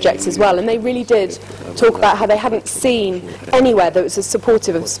on projects as well, and they really did talk about how they hadn't seen anywhere that was as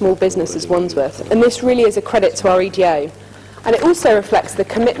supportive of small business as Wandsworth, and this really is a credit to our EDO. And it also reflects the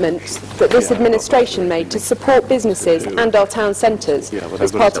commitment that this administration made to support businesses and our town centres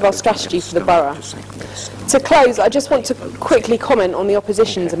as part of our strategy for the borough. To close, I just want to quickly comment on the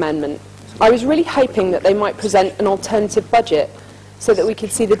opposition's amendment. I was really hoping that they might present an alternative budget so that we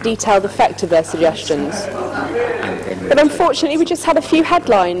could see the detailed effect of their suggestions. But unfortunately we just had a few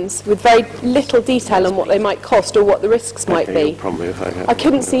headlines with very little detail on what they might cost or what the risks might be. I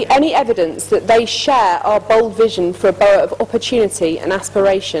couldn't see any evidence that they share our bold vision for a borough of opportunity and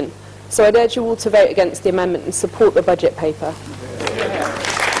aspiration. So I'd urge you all to vote against the amendment and support the budget paper.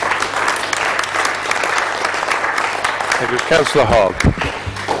 Thank you. Councillor Hogg.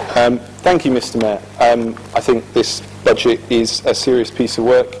 Thank you, Mr. Mayor. I think this budget is a serious piece of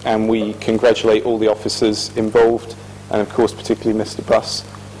work and we congratulate all the officers involved and of course particularly Mr Buss,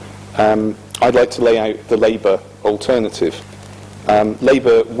 I'd like to lay out the Labour alternative.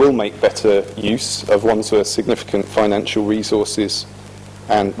 Labour will make better use of Wandsworth's significant financial resources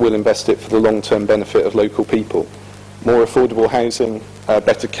and will invest it for the long-term benefit of local people. More affordable housing,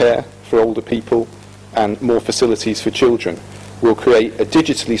 better care for older people, and more facilities for children will create a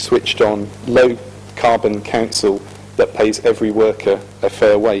digitally switched-on, low-carbon council that pays every worker a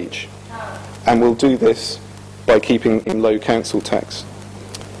fair wage. And we'll do this by keeping in low council tax.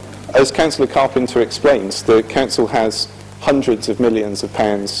 As Councillor Carpenter explains, the council has hundreds of millions of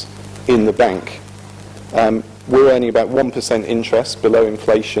pounds in the bank. We're earning about 1% interest below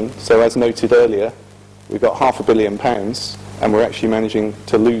inflation, so as noted earlier, we've got £500 million and we're actually managing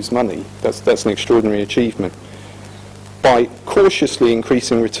to lose money. That's an extraordinary achievement. By cautiously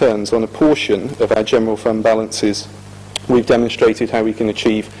increasing returns on a portion of our general fund balances, we've demonstrated how we can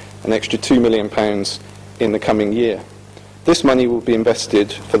achieve an extra £2 million in the coming year. This money will be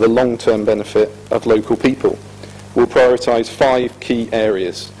invested for the long-term benefit of local people. We'll prioritise 5 key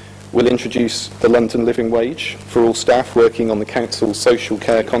areas. We'll introduce the London living wage for all staff working on the council's social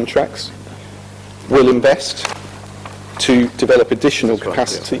care contracts. We'll invest to develop additional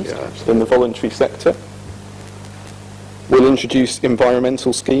capacity in the voluntary sector. We'll introduce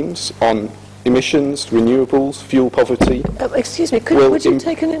environmental schemes on emissions, renewables, fuel poverty. Excuse me, would you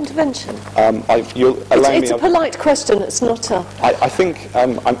take an intervention? It's a polite question, it's not a... I think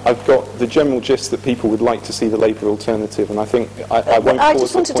I've got the general gist that people would like to see the Labour alternative, and I think I won't I pause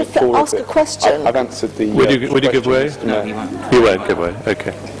just wanted at point 4 to ask a question. I've answered the Would you give way? No. You won't give way.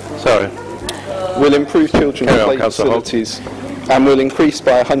 Okay. Sorry. We'll improve children's play facilities, and we'll increase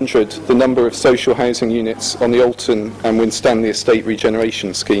by 100 the number of social housing units on the Alton and Winstanley estate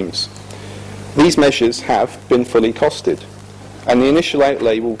regeneration schemes. These measures have been fully costed, and the initial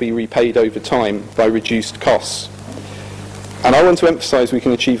outlay will be repaid over time by reduced costs. And I want to emphasise we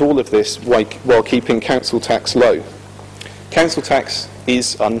can achieve all of this while keeping council tax low. Council tax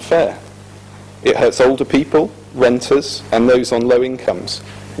is unfair. It hurts older people, renters, and those on low incomes.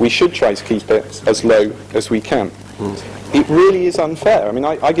 We should try to keep it as low as we can. It really is unfair. I mean,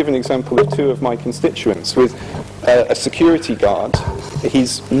 I give an example of 2 of my constituents. With a security guard,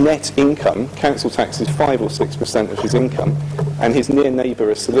 his net income, council tax is 5 or 6% of his income, and his near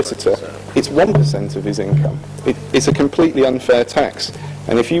neighbour, a solicitor, it's 1% of his income. It's a completely unfair tax.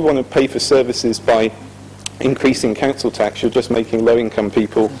 And if you want to pay for services by increasing council tax, you're just making low-income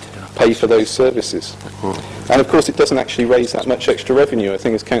people pay for those services. And of course, it doesn't actually raise that much extra revenue. I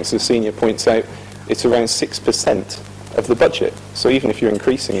think, as Councillor Senior points out, it's around 6% of the budget. So even if you're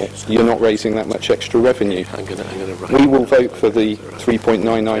increasing it, you're not raising that much extra revenue. We will vote for the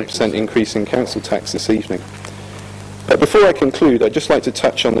 3.99% increase in council tax this evening. But before I conclude, I'd just like to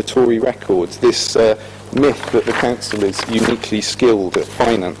touch on the Tory record, this myth that the council is uniquely skilled at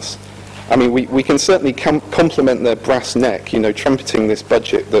finance. I mean, we can certainly compliment their brass neck, trumpeting this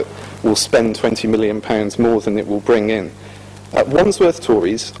budget that will spend £20 million more than it will bring in. Wandsworth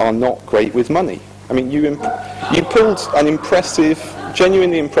Tories are not great with money. I mean, you pulled an impressive,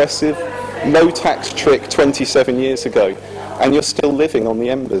 genuinely impressive, no-tax trick 27 years ago, and you're still living on the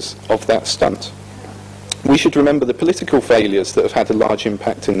embers of that stunt. We should remember the political failures that have had a large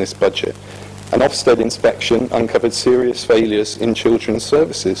impact in this budget. An Ofsted inspection uncovered serious failures in children's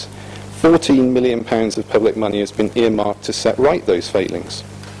services. £14 million of public money has been earmarked to set right those failings.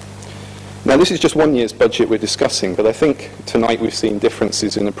 Now, this is just one year's budget we're discussing, but I think tonight we've seen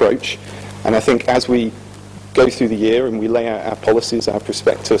differences in approach. And I think as we go through the year and we lay out our policies, our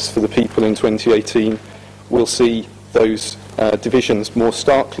prospectus for the people in 2018, we'll see those divisions more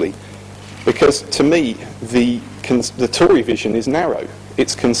starkly. Because to me, the Tory vision is narrow.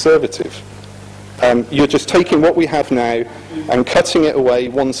 It's conservative. You're just taking what we have now and cutting it away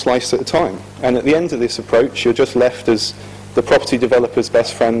one slice at a time. And at the end of this approach, you're just left as the property developer's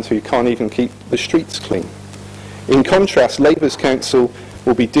best friend who can't even keep the streets clean. In contrast, Labour's council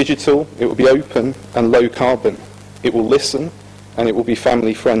will be digital, it will be open and low carbon. It will listen and it will be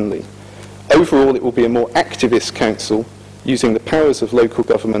family friendly. Overall, it will be a more activist council using the powers of local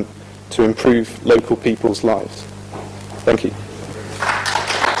government to improve local people's lives. Thank you.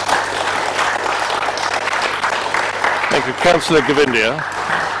 Thank you. Councillor Govindia.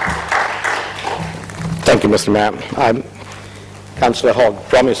 Thank you, Mr. Mayor. Councillor Hogg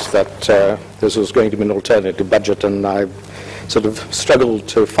promised that this was going to be an alternative budget, and I sort of struggled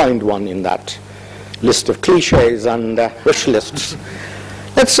to find one in that list of cliches and wish lists.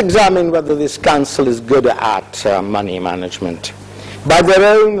 Let's examine whether this council is good at money management. By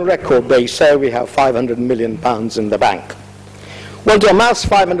their own record, they say we have £500 million in the bank. Well, to amass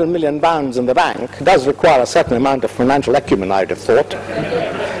 £500 million in the bank does require a certain amount of financial acumen, I'd have thought.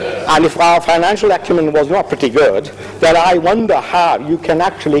 And if our financial acumen was not pretty good, then I wonder how you can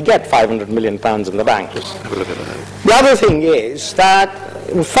actually get £500 million in the bank. The other thing is that,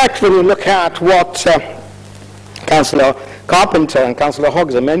 in fact, when you look at what Councillor Carpenter and Councillor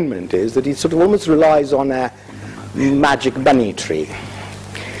Hogg's amendment is, that it sort of almost relies on a magic bunny tree.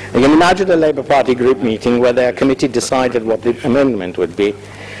 You can imagine a Labour Party group meeting where their committee decided what the amendment would be,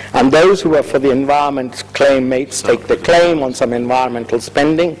 and those who were for the environment claim may stake the claim on some environmental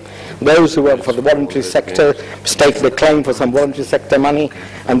spending, those who were for the voluntary sector stake the claim for some voluntary sector money,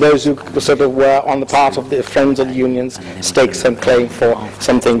 and those who sort of were on the part of the friends of the unions stake some claim for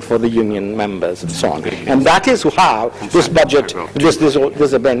something for the union members and so on. And that is how this budget,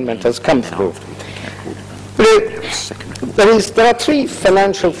 this amendment has come through. There are three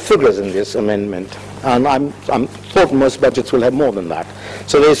financial figures in this amendment, and I'm thought most budgets will have more than that.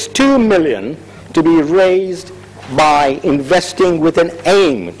 So there's 2 million to be raised by investing with an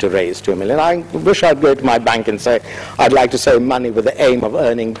aim to raise 2 million. I wish I'd go to my bank and say, I'd like to save money with the aim of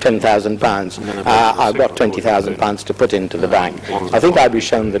earning £10,000. I've got £20,000 to put into the bank. I think I'd be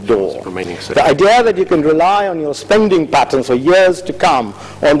shown the door. The idea that you can rely on your spending patterns for years to come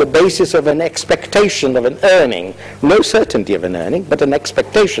on the basis of an expectation of an earning, no certainty of an earning, but an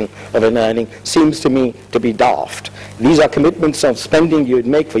expectation of an earning, seems to me to be daft. These are commitments of spending you'd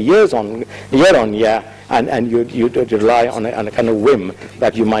make for year on year, and you'd rely on a kind of whim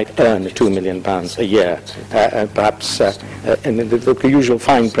that you might earn £2 million a year. Perhaps and the usual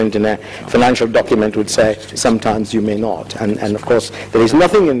fine print in a financial document would say, sometimes you may not. And of course, there is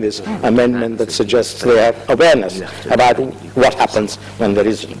nothing in this amendment that suggests they have awareness about what happens when there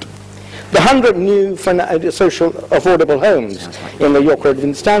isn't. The 100 new social affordable homes in the York Road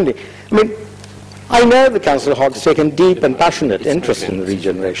Winstanley. I mean, I know that Councillor Hogg's taken deep and passionate interest in the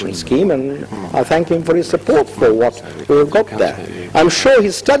regeneration scheme, and I thank him for his support for what we have got there. I'm sure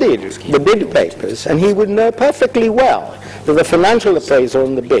he's studied the bid papers, and he would know perfectly well that the financial appraisal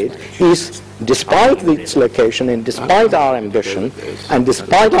on the bid is, despite its location and despite our ambition and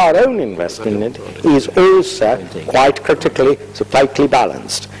despite our own investment in it, is also quite critically, so tightly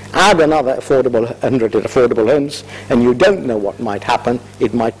balanced. Add another 100 affordable homes, and you don't know what might happen.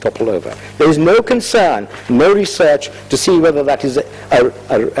 It might topple over. There is no concern, no research to see whether that is a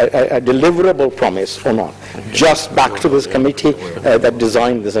deliverable promise or not. Just back to this committee that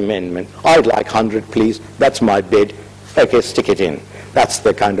designed this amendment. I'd like 100, please. That's my bid. Okay, stick it in. That's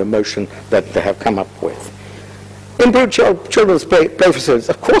the kind of motion that they have come up with. Improved children's play facilities,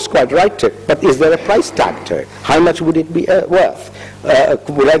 of course, quite right to, but is there a price tag to it? How much would it be worth?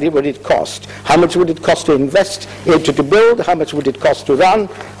 Would it cost? How much would it cost to invest, to build? How much would it cost to run?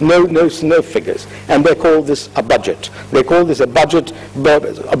 No figures. And they call this a budget. They call this a budget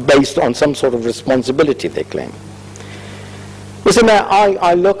based on some sort of responsibility, they claim. Listen,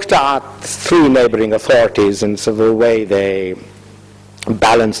 I looked at three neighbouring authorities and sort of the way they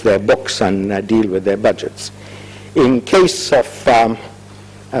balance their books and deal with their budgets. In case of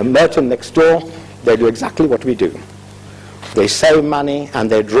Merton next door, they do exactly what we do. They save money and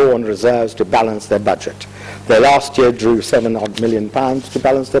they draw on reserves to balance their budget. They last year drew £7 million to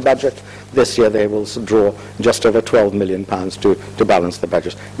balance their budget. This year they will draw just over £12 million to balance the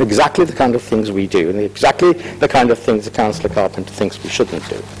budget. Exactly the kind of things we do, and exactly the kind of things that Councillor Carpenter thinks we shouldn't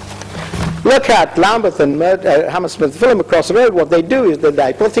do. Look at Lambeth and Hammersmith Fulham across the road. What they do is that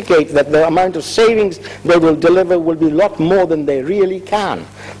they hypothecate that the amount of savings they will deliver will be a lot more than they really can.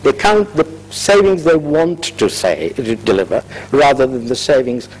 They count the savings they want to deliver rather than the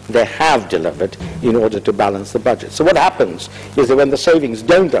savings they have delivered in order to balance the budget. So what happens is that when the savings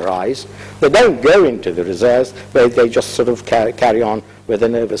don't arise, they don't go into the reserves, but they just sort of carry on with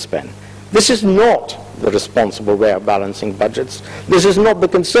an overspend. This is not the responsible way of balancing budgets. This is not the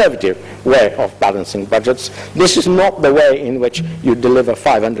conservative way of balancing budgets. This is not the way in which you deliver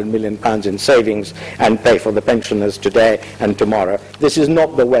 £500 million in savings and pay for the pensioners today and tomorrow. This is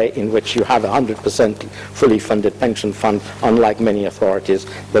not the way in which you have a 100% fully funded pension fund, unlike many authorities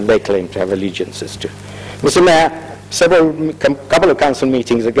that they claim to have allegiances to. Mr. Mayor, couple of council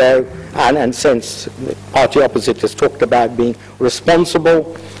meetings ago and since, the party opposite has talked about being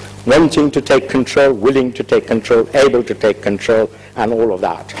responsible, wanting to take control, willing to take control, able to take control, and all of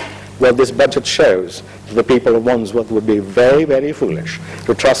that. Well, this budget shows that the people of Wandsworth would be very, very foolish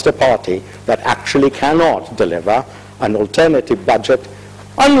to trust a party that actually cannot deliver an alternative budget,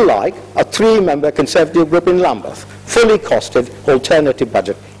 unlike a three-member Conservative group in Lambeth, fully costed alternative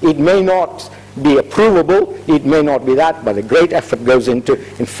budget. It may not be approvable, it may not be that, but a great effort goes into,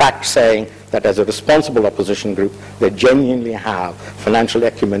 in fact, saying that as a responsible opposition group, they genuinely have financial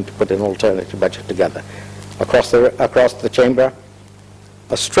acumen to put an alternative budget together. Across the chamber,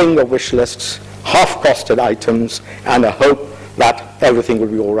 a string of wish lists, half-costed items, and a hope that everything will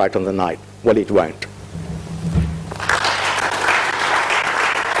be all right on the night. Well, it won't.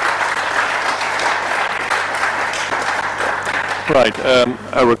 Right,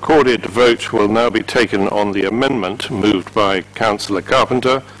 a recorded vote will now be taken on the amendment moved by Councillor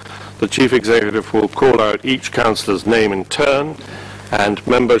Carpenter. The Chief Executive will call out each councillor's name in turn, and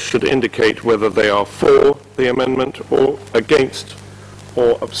members should indicate whether they are for the amendment or against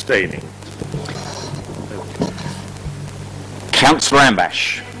or abstaining. Councillor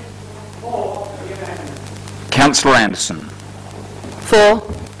Ambash. Councillor Anderson. For.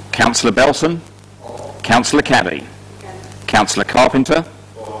 Councillor Belton. Councillor Caddy. Councillor Carpenter.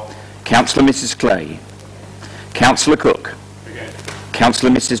 Councillor Mrs Clay. Councillor Cook.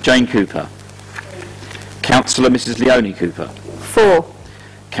 Councillor Mrs Jane Cooper. Councillor Mrs Leonie Cooper. For.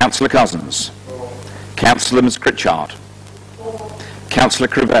 Councillor Cousins. Councillor Ms Critchard. Councillor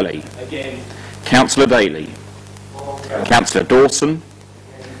Crivelli. Councillor Daly. Councillor Dawson.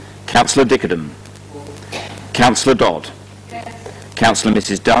 Councillor Dickerdham. Councillor Dodd. Councillor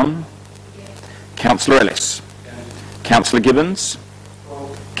Mrs Dunn. Councillor Ellis. Councillor Gibbons.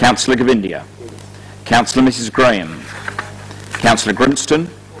 Councillor Govindia. Councillor Mrs Graham. Councillor Grimston.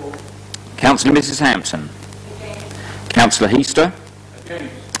 Councillor Mrs Hampton. Councillor Heaster.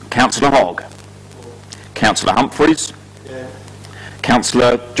 Councillor Hogg. Councillor Humphreys.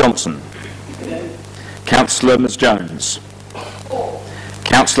 Councillor Johnson. Councillor Ms Jones.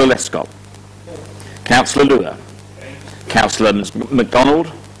 Councillor Lescott. Councillor Lua. Councillor Ms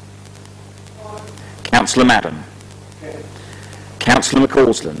MacDonald. Councillor Madden. Councillor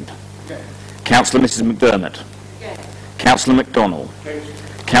McCausland. Councillor Mrs McDermott. Councillor MacDonald.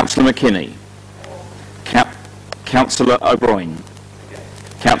 Councillor McKinney. Councillor O'Brien.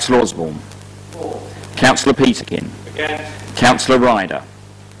 Councillor Osborne. Councillor Peterkin. Councillor Ryder.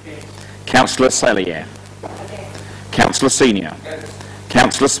 Councillor Sellier. Councillor Senior.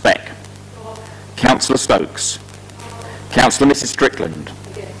 Councillor Speck. Councillor Stokes. Councillor Mrs Strickland.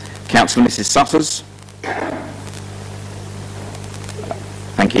 Councillor Mrs Sutters.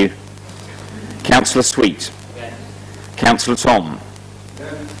 Thank you. Councillor Sweet. Councillor Tom.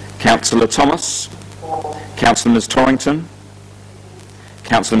 Councillor Thomas. Councillor Ms Torrington.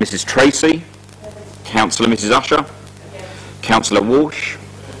 Councillor Mrs Tracy. Councillor Mrs Usher. Councillor Walsh.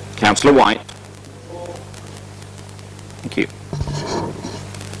 Councillor White. Thank you.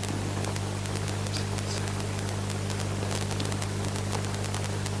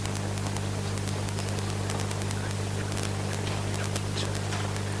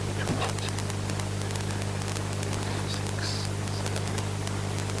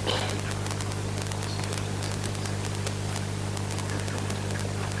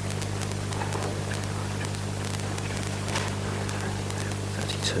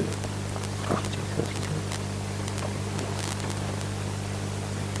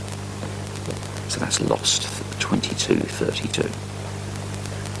 So that's lost. 22, 32.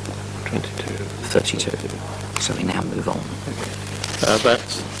 22. 32. So we now move on.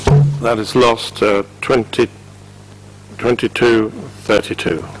 That is lost. 22,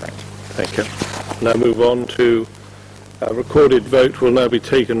 32. Thank you. Now move on to a recorded vote will now be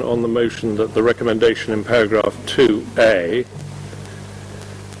taken on the motion that the recommendation in paragraph 2A.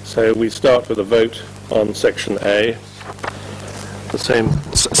 So we start with a vote on section A. The same.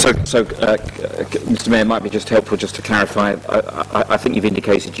 Mr. Mayor, it might be just helpful just to clarify. I think you've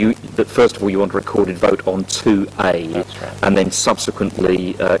indicated that first of all you want a recorded vote on 2A. That's right. And then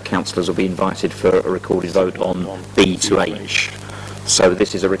subsequently councillors will be invited for a recorded vote on B to H. So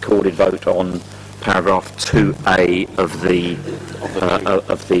this is a recorded vote on paragraph 2A of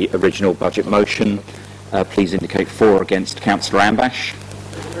the original budget motion. Please indicate for or against. Councillor Ambash.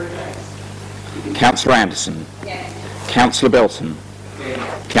 Councillor Anderson. Councillor Belton.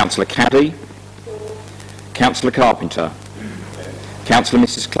 Councillor Caddy. Councillor Carpenter. Councillor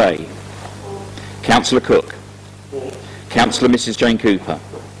Mrs Clay. Councillor Cook. Councillor Mrs Jane Cooper.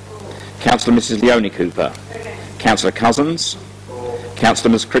 Councillor Mrs Leonie Cooper. Councillor Cousins.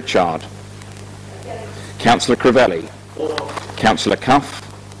 Councillor Ms Critchard. Councillor Crivelli. Councillor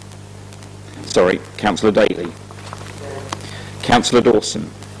Councillor Daly. Councillor Dawson.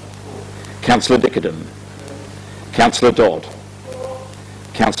 Councillor Dickerdham. Councillor Dodd.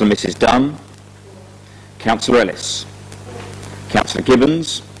 Councillor Mrs Dunn. Councillor Ellis. Councillor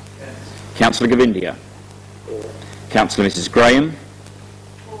Gibbons. Councillor Govindia. Councillor Mrs Graham.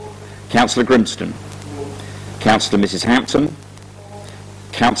 Councillor Grimston. Councillor Mrs Hampton.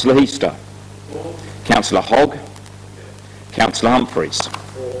 Councillor Heaster. Councillor Hogg, Councillor Humphreys,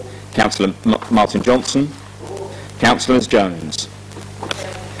 Councillor Martin Johnson, Councillor Ms Jones,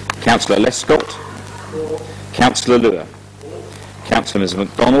 Councillor Lescott, Councillor Lure, Councillor Ms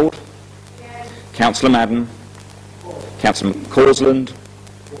MacDonald, Councillor Madden, Councillor McCausland,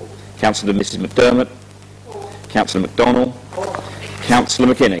 Councillor Mrs McDermott, Councillor McDonnell,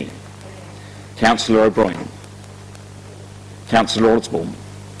 Councillor McKinney, Councillor O'Brien, Councillor Osborne,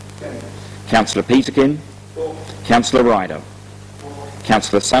 Councillor Peterkin, Councillor Ryder,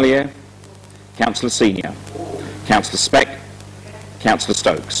 Councillor Sallier, Councillor Senior, Councillor Speck, Councillor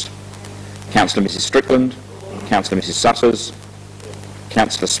Stokes, Councillor Mrs Strickland, Councillor Mrs Sutters,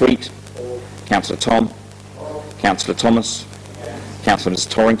 Councillor Sweet, Councillor Tom, Councillor Thomas, Councillor Mrs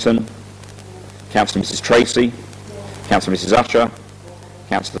Torrington, Councillor Mrs Tracy, Councillor Mrs Usher,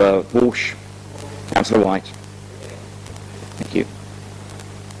 Councillor Walsh, Councillor White. Thank you.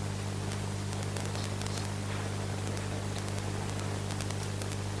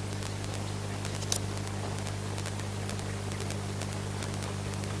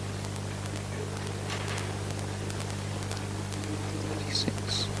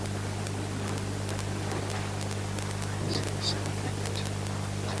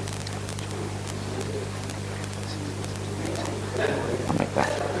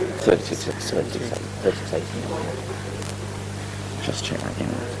 Just check that again.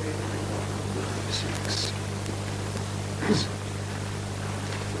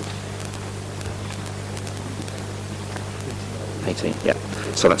 18, yeah.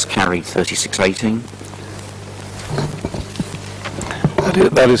 So that's carried 36-18.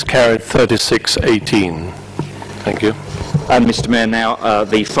 That is carried 36-18. Thank you. And Mr Mayor, now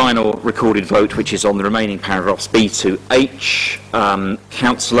the final recorded vote, which is on the remaining paragraphs B to H.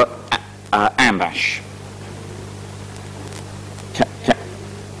 Councillor Ambash.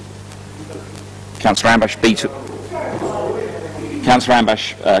 Councillor Ambash, B to... Councillor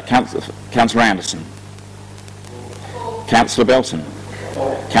Ambash, Councillor Anderson. Councillor Belton.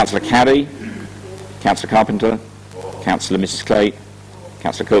 Councillor Caddy. Councillor Carpenter. Councillor Mrs Clay.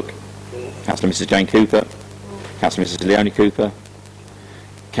 Councillor Cook. Councillor Mrs Jane Cooper. Councillor Mrs Leonie Cooper.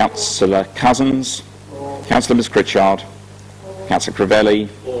 Councillor Cousins. Councillor Ms Critchard. Councillor Crivelli.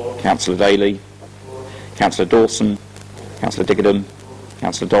 Councillor Daly. Councillor Dawson. Councillor Diggerdham.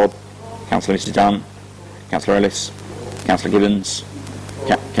 Councillor Dodd. Councillor Mrs Dunn, Councillor Ellis, Councillor Gibbons,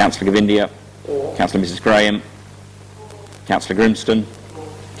 Councillor Govindia, Councillor Mrs Graham, Councillor Grimston,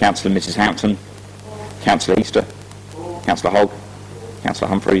 Councillor Mrs Hampton, Councillor Easter, Councillor Hogg, Councillor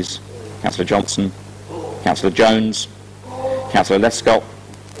Humphreys, Councillor Johnson, Councillor Jones, Councillor Lescott,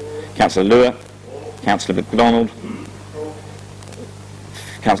 Councillor Lure, Councillor MacDonald,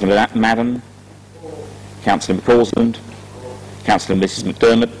 Councillor Madden, Councillor McCausland, Councillor Mrs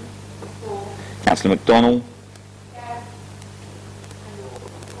McDermott, Councillor McDonnell,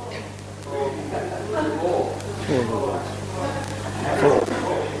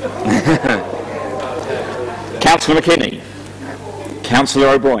 Councillor McKinney, Councillor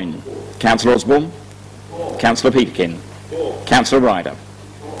O'Brien, Councillor Osborne, Councillor Peterkin, Councillor Ryder,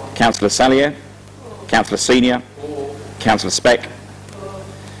 Councillor Sallier, Councillor Senior, Councillor Speck,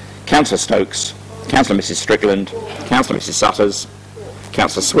 Councillor Stokes, Councillor Mrs Strickland, Councillor Mrs Sutters,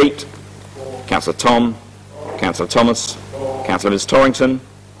 Councillor Sweet, Councillor Tom, Councillor Thomas, Councillor Ms Torrington,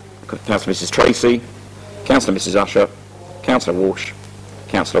 Councillor Mrs Tracy, Councillor Mrs Usher, Councillor Walsh,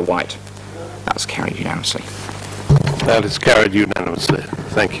 Councillor White. That's carried unanimously. That is carried unanimously.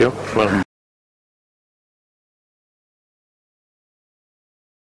 Thank you. Well